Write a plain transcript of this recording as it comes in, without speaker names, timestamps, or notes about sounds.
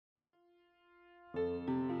Grace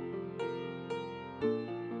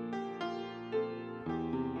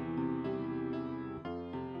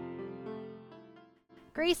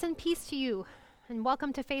and peace to you, and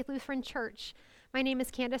welcome to Faith Lutheran Church. My name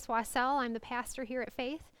is Candace Wassell. I'm the pastor here at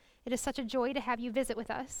Faith. It is such a joy to have you visit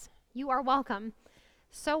with us. You are welcome,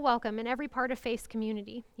 so welcome in every part of Faith's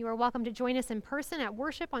community. You are welcome to join us in person at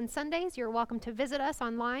worship on Sundays. You're welcome to visit us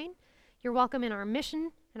online. You're welcome in our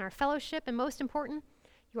mission and our fellowship, and most important,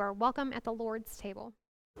 you are welcome at the Lord's table.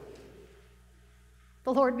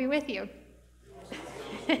 The Lord be with you.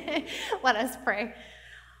 Let us pray.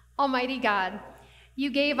 Almighty God, you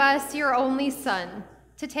gave us your only Son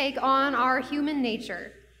to take on our human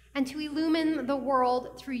nature and to illumine the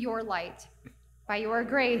world through your light. By your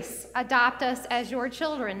grace, adopt us as your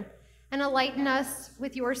children and enlighten us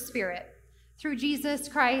with your Spirit through Jesus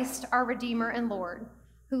Christ, our Redeemer and Lord,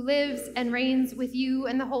 who lives and reigns with you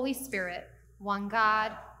and the Holy Spirit, one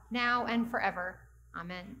God, now and forever.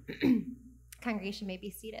 Amen. Congregation may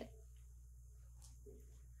be seated.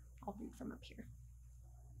 I'll read from up here.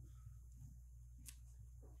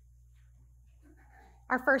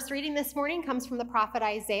 Our first reading this morning comes from the prophet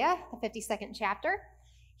Isaiah, the 52nd chapter.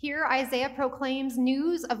 Here, Isaiah proclaims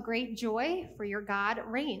news of great joy, for your God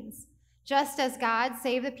reigns. Just as God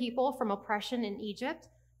saved the people from oppression in Egypt,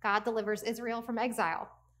 God delivers Israel from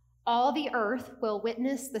exile. All the earth will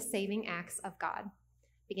witness the saving acts of God.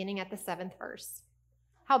 Beginning at the 7th verse.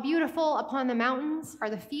 How beautiful upon the mountains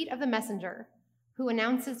are the feet of the messenger, who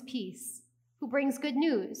announces peace, who brings good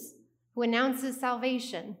news, who announces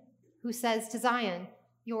salvation, who says to Zion,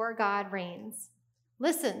 your God reigns.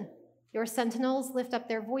 Listen, your sentinels lift up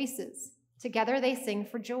their voices. Together they sing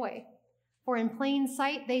for joy. For in plain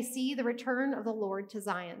sight they see the return of the Lord to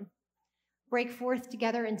Zion. Break forth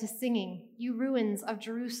together into singing, you ruins of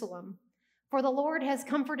Jerusalem. For the Lord has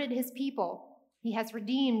comforted his people. He has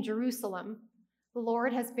redeemed Jerusalem. The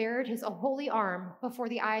Lord has bared his holy arm before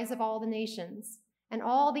the eyes of all the nations, and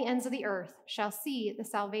all the ends of the earth shall see the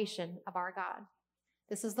salvation of our God.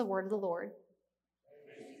 This is the word of the Lord.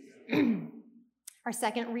 Our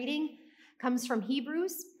second reading comes from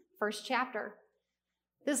Hebrews, 1st chapter.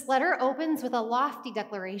 This letter opens with a lofty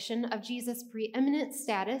declaration of Jesus' preeminent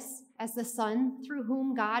status as the Son through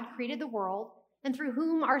whom God created the world and through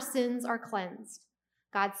whom our sins are cleansed.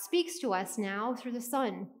 God speaks to us now through the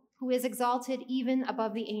Son, who is exalted even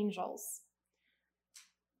above the angels.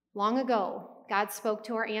 Long ago, God spoke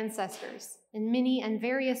to our ancestors in many and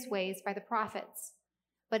various ways by the prophets.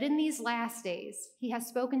 But in these last days, he has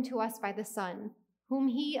spoken to us by the Son, whom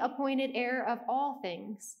he appointed heir of all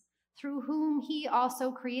things, through whom he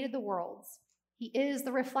also created the worlds. He is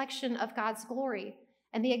the reflection of God's glory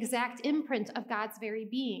and the exact imprint of God's very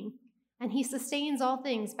being, and he sustains all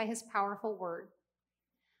things by his powerful word.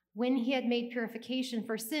 When he had made purification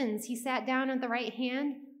for sins, he sat down at the right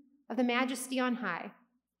hand of the Majesty on high,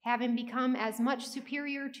 having become as much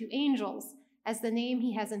superior to angels as the name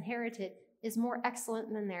he has inherited is more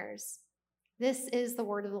excellent than theirs. This is the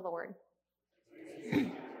word of the Lord.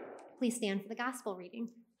 Please stand for the gospel reading.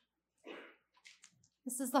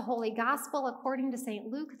 This is the Holy Gospel according to St.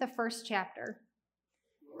 Luke, the 1st chapter.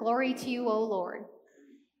 Glory to you, O Lord.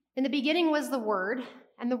 In the beginning was the Word,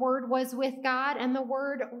 and the Word was with God, and the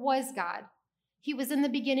Word was God. He was in the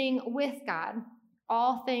beginning with God.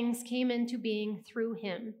 All things came into being through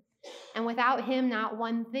him, and without him not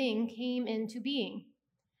one thing came into being.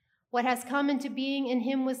 What has come into being in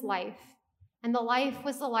him was life, and the life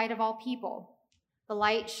was the light of all people. The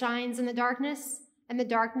light shines in the darkness, and the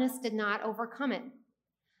darkness did not overcome it.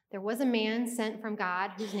 There was a man sent from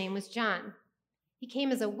God whose name was John. He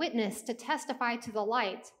came as a witness to testify to the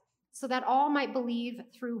light, so that all might believe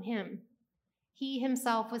through him. He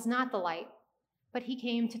himself was not the light, but he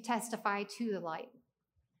came to testify to the light.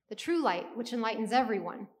 The true light, which enlightens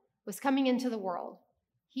everyone, was coming into the world.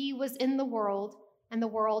 He was in the world, and the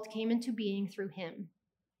world came into being through him.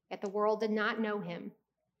 Yet the world did not know him.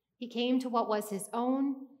 He came to what was his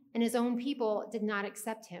own, and his own people did not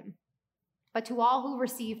accept him. But to all who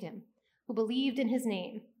received him, who believed in his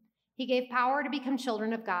name, he gave power to become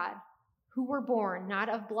children of God, who were born not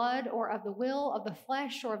of blood or of the will of the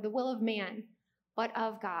flesh or of the will of man, but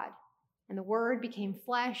of God. And the Word became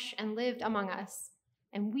flesh and lived among us.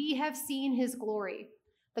 And we have seen his glory,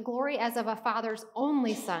 the glory as of a Father's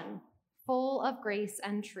only Son, full of grace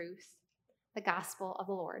and truth. The gospel of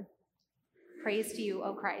the Lord. Praise to you,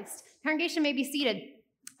 O Christ. Congregation may be seated.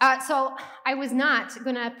 So I was not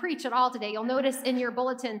going to preach at all today. You'll notice in your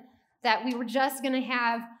bulletin that we were just going to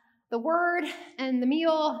have the word and the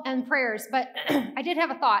meal and prayers. But I did have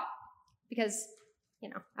a thought because,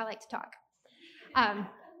 I like to talk.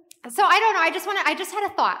 So I don't know. I just had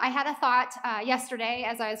a thought. I had a thought yesterday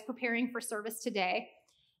as I was preparing for service today,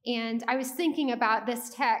 and I was thinking about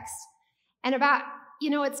this text and about,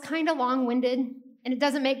 it's kind of long-winded and it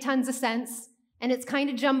doesn't make tons of sense and it's kind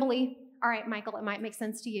of jumbly. All right, Michael, it might make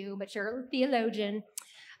sense to you, but you're a theologian.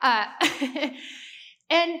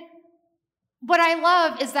 And what I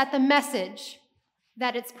love is that the message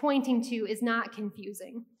that it's pointing to is not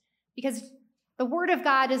confusing, because the Word of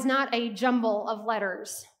God is not a jumble of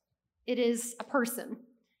letters. It is a person.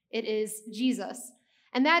 It is Jesus.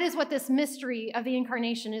 And that is what this mystery of the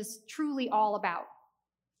incarnation is truly all about.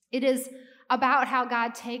 It is about how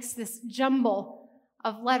God takes this jumble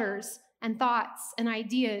of letters and thoughts and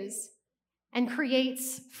ideas and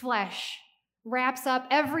creates flesh, wraps up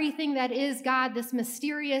everything that is God, this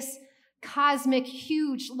mysterious, cosmic,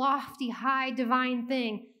 huge, lofty, high, divine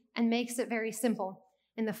thing, and makes it very simple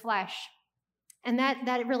in the flesh. And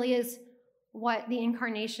that really is what the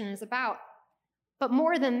incarnation is about. But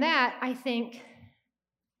more than that, I think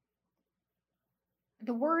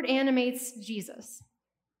the Word animates Jesus.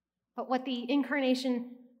 But what the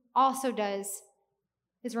incarnation also does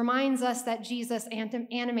is reminds us that Jesus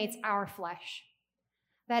animates our flesh,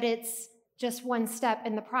 that it's just one step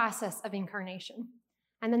in the process of incarnation.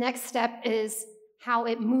 And the next step is how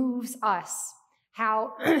it moves us,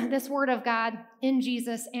 how this Word of God in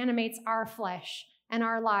Jesus animates our flesh and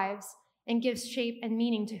our lives and gives shape and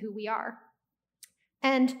meaning to who we are.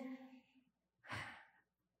 And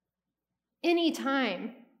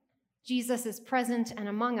anytime Jesus is present and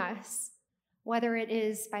among us, whether it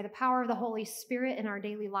is by the power of the Holy Spirit in our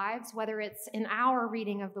daily lives, whether it's in our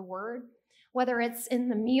reading of the Word, whether it's in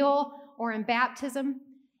the meal or in baptism,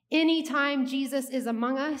 anytime Jesus is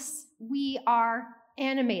among us, we are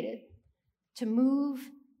animated to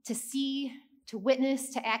move, to see, to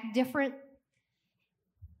witness, to act different.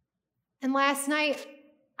 And last night,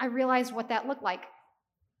 I realized what that looked like.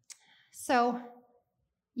 So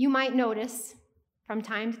you might notice from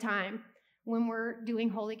time to time when we're doing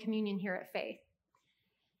Holy Communion here at Faith,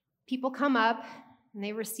 people come up and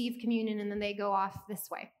they receive communion and then they go off this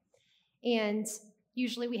way. And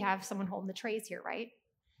usually we have someone holding the trays here, right?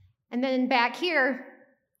 And then back here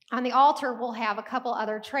on the altar, we'll have a couple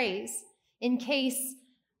other trays in case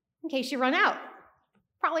you run out.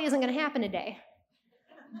 Probably isn't going to happen today.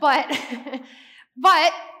 But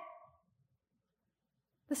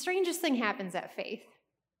the strangest thing happens at Faith.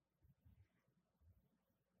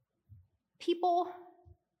 People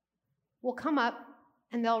will come up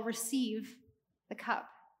and they'll receive the cup,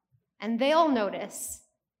 and they'll notice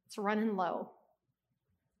it's running low.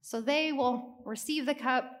 So they will receive the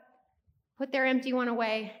cup, put their empty one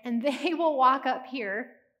away, and they will walk up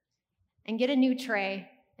here and get a new tray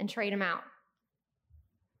and trade them out.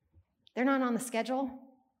 They're not on the schedule.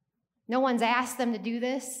 No one's asked them to do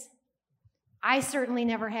this. I certainly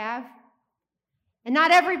never have. And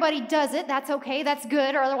not everybody does it. That's okay. That's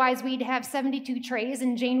good. Or otherwise, we'd have 72 trays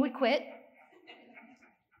and Jane would quit.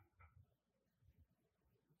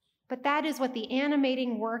 But that is what the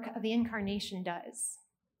animating work of the incarnation does.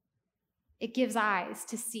 It gives eyes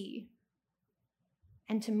to see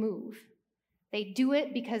and to move. They do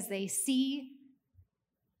it because they see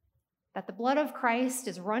that the blood of Christ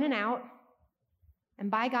is running out, and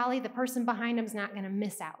by golly, the person behind them is not going to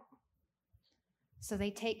miss out. So they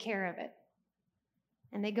take care of it.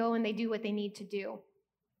 And they go and they do what they need to do.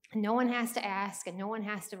 And no one has to ask, and no one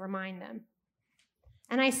has to remind them.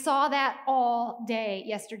 And I saw that all day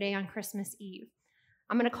yesterday on Christmas Eve.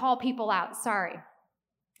 I'm going to call people out, sorry.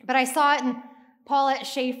 But I saw it in Paulette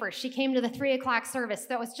Schaefer. She came to the 3 o'clock service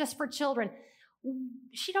that was just for children.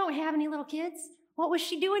 She don't have any little kids. What was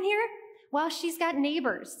she doing here? Well, she's got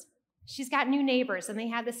neighbors. She's got new neighbors, and they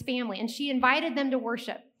had this family, and she invited them to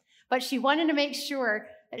worship. But she wanted to make sure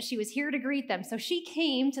that she was here to greet them. So she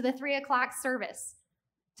came to the 3 o'clock service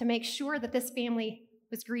to make sure that this family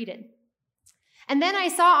was greeted. And then I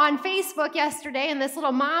saw on Facebook yesterday in this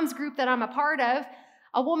little moms group that I'm a part of,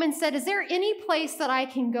 a woman said, "Is there any place that I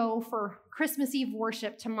can go for Christmas Eve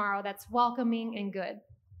worship tomorrow that's welcoming and good?"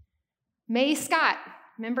 May Scott,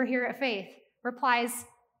 member here at Faith, replies,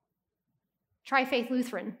 "Try Faith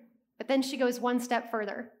Lutheran." But then she goes one step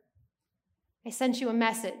further. "I sent you a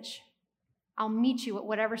message. I'll meet you at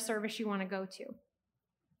whatever service you want to go to."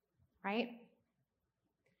 Right?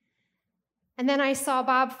 And then I saw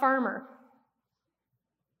Bob Farmer.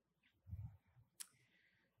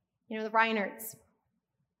 You know, the Reinerts.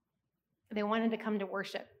 They wanted to come to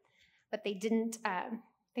worship, but they didn't,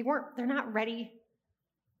 they're not ready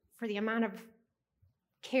for the amount of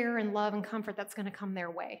care and love and comfort that's going to come their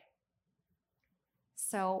way.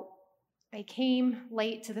 So they came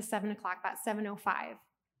late to the 7 o'clock, about 7:05.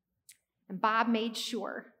 And Bob made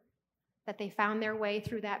sure that they found their way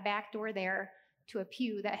through that back door there to a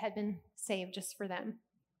pew that had been saved just for them,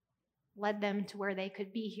 led them to where they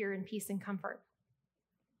could be here in peace and comfort.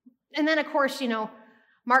 And then, of course,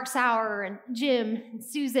 Mark Sauer and Jim and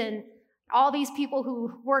Susan, all these people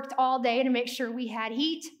who worked all day to make sure we had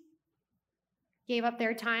heat, gave up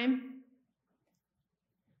their time.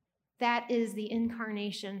 That is the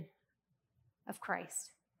incarnation of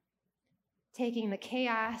Christ, taking the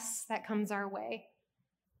chaos that comes our way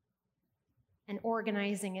and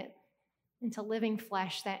organizing it into living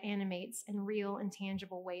flesh that animates in real and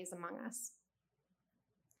tangible ways among us.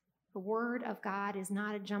 The Word of God is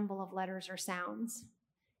not a jumble of letters or sounds.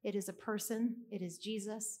 It is a person. It is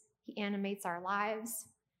Jesus. He animates our lives,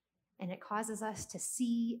 and it causes us to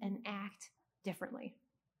see and act differently.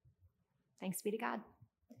 Thanks be to God.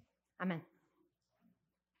 Amen.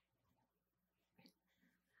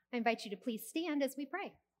 I invite you to please stand as we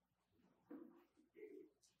pray.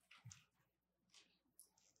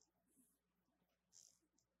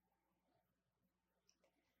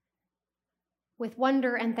 With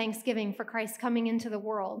wonder and thanksgiving for Christ coming into the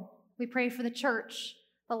world, we pray for the church,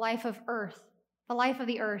 the life of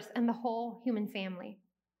the earth, and the whole human family.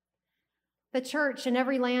 The church in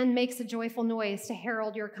every land makes a joyful noise to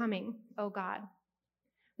herald your coming, O God.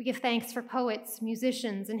 We give thanks for poets,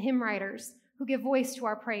 musicians, and hymn writers who give voice to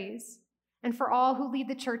our praise, and for all who lead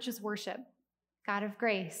the church's worship. God of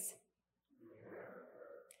grace.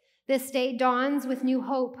 This day dawns with new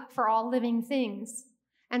hope for all living things,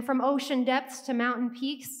 and from ocean depths to mountain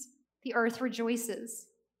peaks, the earth rejoices.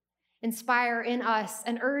 Inspire in us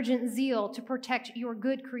an urgent zeal to protect your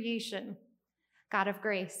good creation, God of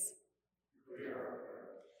grace.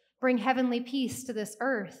 Bring heavenly peace to this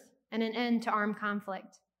earth and an end to armed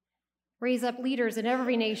conflict. Raise up leaders in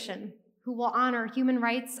every nation who will honor human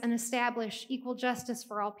rights and establish equal justice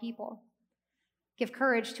for all people. Give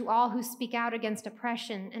courage to all who speak out against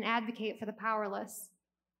oppression and advocate for the powerless,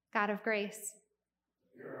 God of grace.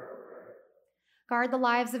 Guard the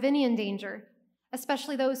lives of any in danger,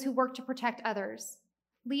 especially those who work to protect others.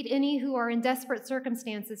 Lead any who are in desperate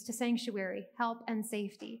circumstances to sanctuary, help, and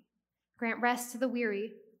safety. Grant rest to the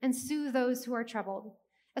weary and soothe those who are troubled,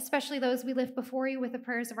 especially those we lift before you with the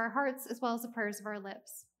prayers of our hearts as well as the prayers of our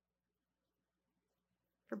lips.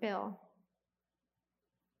 For Bill,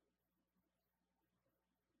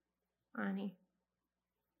 Ani,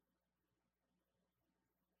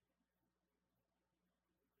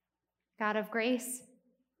 God of grace,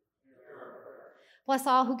 bless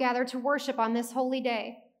all who gather to worship on this holy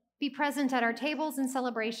day. Be present at our tables and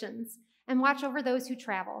celebrations, and watch over those who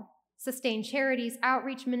travel. Sustain charities,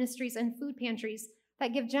 outreach ministries, and food pantries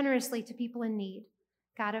that give generously to people in need.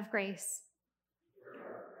 God of grace.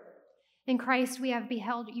 In Christ we have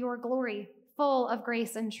beheld your glory, full of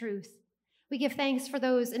grace and truth. We give thanks for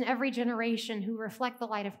those in every generation who reflect the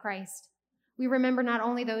light of Christ. We remember not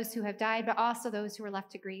only those who have died, but also those who are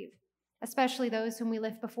left to grieve, especially those whom we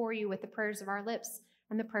lift before you with the prayers of our lips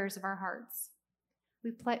and the prayers of our hearts.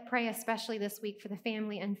 We pray especially this week for the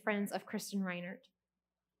family and friends of Kristen Reinert.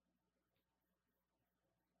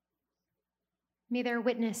 May their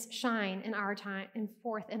witness shine in our time and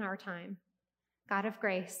forth in our time. God of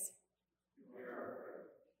grace.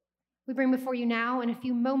 We bring before you now, in a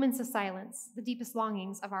few moments of silence, the deepest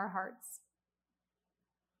longings of our hearts.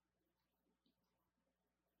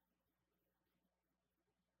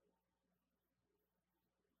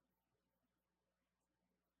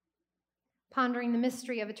 Pondering the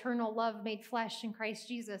mystery of eternal love made flesh in Christ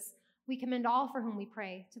Jesus, we commend all for whom we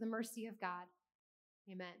pray to the mercy of God.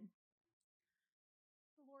 Amen.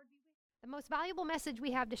 The most valuable message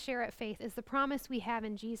we have to share at Faith is the promise we have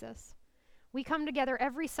in Jesus. We come together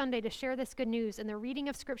every Sunday to share this good news in the reading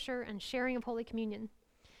of Scripture and sharing of Holy Communion.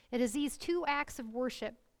 It is these two acts of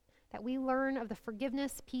worship that we learn of the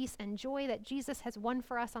forgiveness, peace, and joy that Jesus has won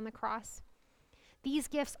for us on the cross. These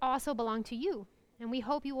gifts also belong to you, and we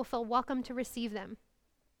hope you will feel welcome to receive them.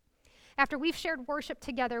 After we've shared worship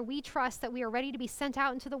together, we trust that we are ready to be sent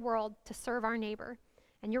out into the world to serve our neighbor,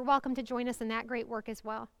 and you're welcome to join us in that great work as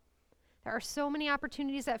well. There are so many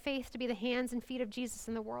opportunities at Faith to be the hands and feet of Jesus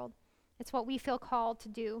in the world. It's what we feel called to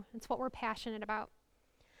do. It's what we're passionate about.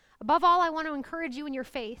 Above all, I want to encourage you in your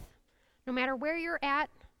faith. No matter where you're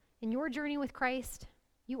at in your journey with Christ,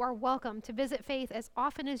 you are welcome to visit Faith as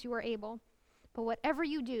often as you are able. But whatever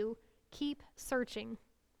you do, keep searching.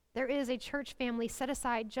 There is a church family set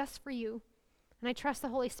aside just for you, and I trust the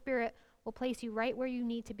Holy Spirit will place you right where you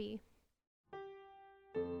need to be.